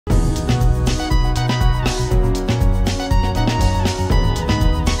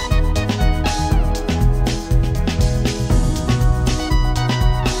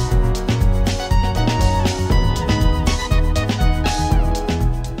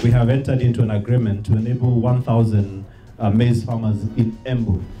we have entered into an agreement to enable 1,000 maize farmers in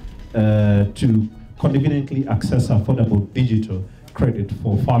Embu to conveniently access affordable digital credit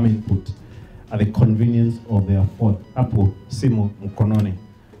for farm input at the convenience of their hapo simu mkononi,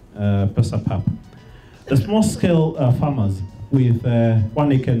 pesa pap. The small-scale farmers with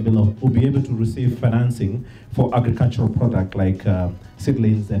 1 acre and below will be able to receive financing for agricultural products like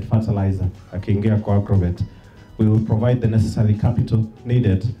seedlings and fertilizer, like agrovet. We will provide the necessary capital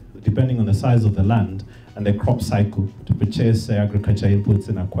needed depending on the size of the land and the crop cycle to purchase agriculture inputs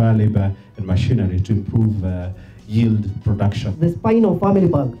and acquire labor and machinery to improve yield production. The spine of Family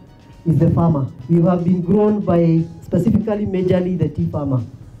Bank is the farmer. We have been grown by specifically majorly the tea farmer.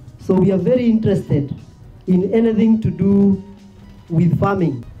 So we are very interested in anything to do with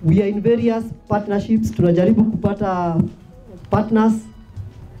farming. We are in various partnerships. Tunajaribu kupata partners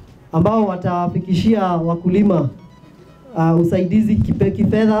ambao watafikishia wakulima usaidizi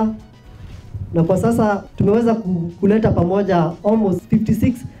kifedha, na kwa sasa tumeweza kuleta pamoja almost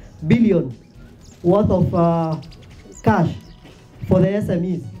 56 billion worth of cash for the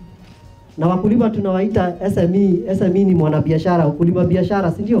SMEs. Na wakulima tunawaita SME. SME ni mwanabiashara, ukulima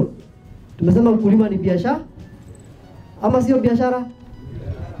biashara, si ndio? Tumesema ukulima ni biashara ama sio biashara?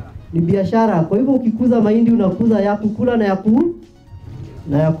 Ni biashara. Kwa hivyo ukikuza mahindi unakuza ya kukula na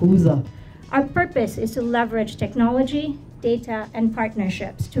ya kuuza. Our purpose is to leverage technology, data, and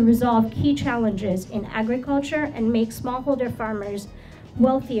partnerships to resolve key challenges in agriculture and make smallholder farmers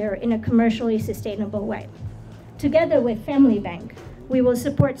wealthier in a commercially sustainable way. Together with Family Bank, we will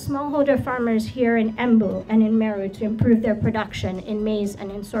support smallholder farmers here in Embu and in Meru to improve their production in maize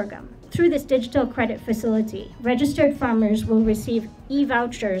and in sorghum. Through this digital credit facility, registered farmers will receive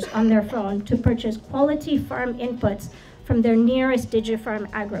e-vouchers on their phone to purchase quality farm inputs from their nearest DigiFarm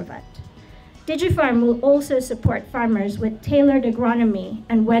agrovet. DigiFarm will also support farmers with tailored agronomy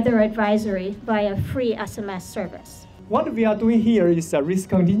and weather advisory via free SMS service. What we are doing here is a risk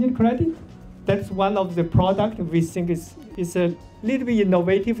contingent credit. That's one of the products we think is a little bit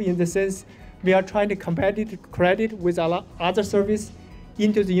innovative in the sense we are trying to competitive credit with other service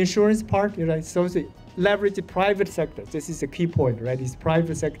into the insurance part, right? So they leverage the private sector. This is a key point, right? It's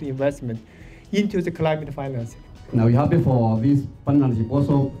private sector investment into the climate finance. Now we're happy for this partnership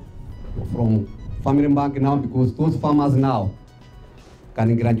also from Family Bank now, because those farmers now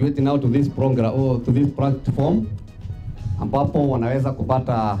can graduate now to this program or to this platform, ambapo wanaweza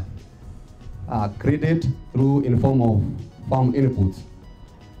kupata credit through in form of farm inputs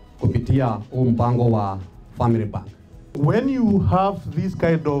kupitia mpango wa Family Bank. When you have this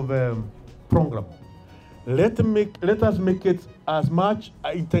kind of program, let us make it as much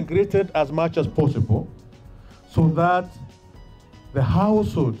integrated as much as possible, so that the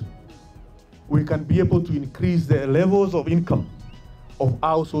household, we can be able to increase the levels of income of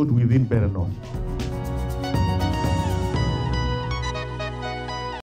household within Better North.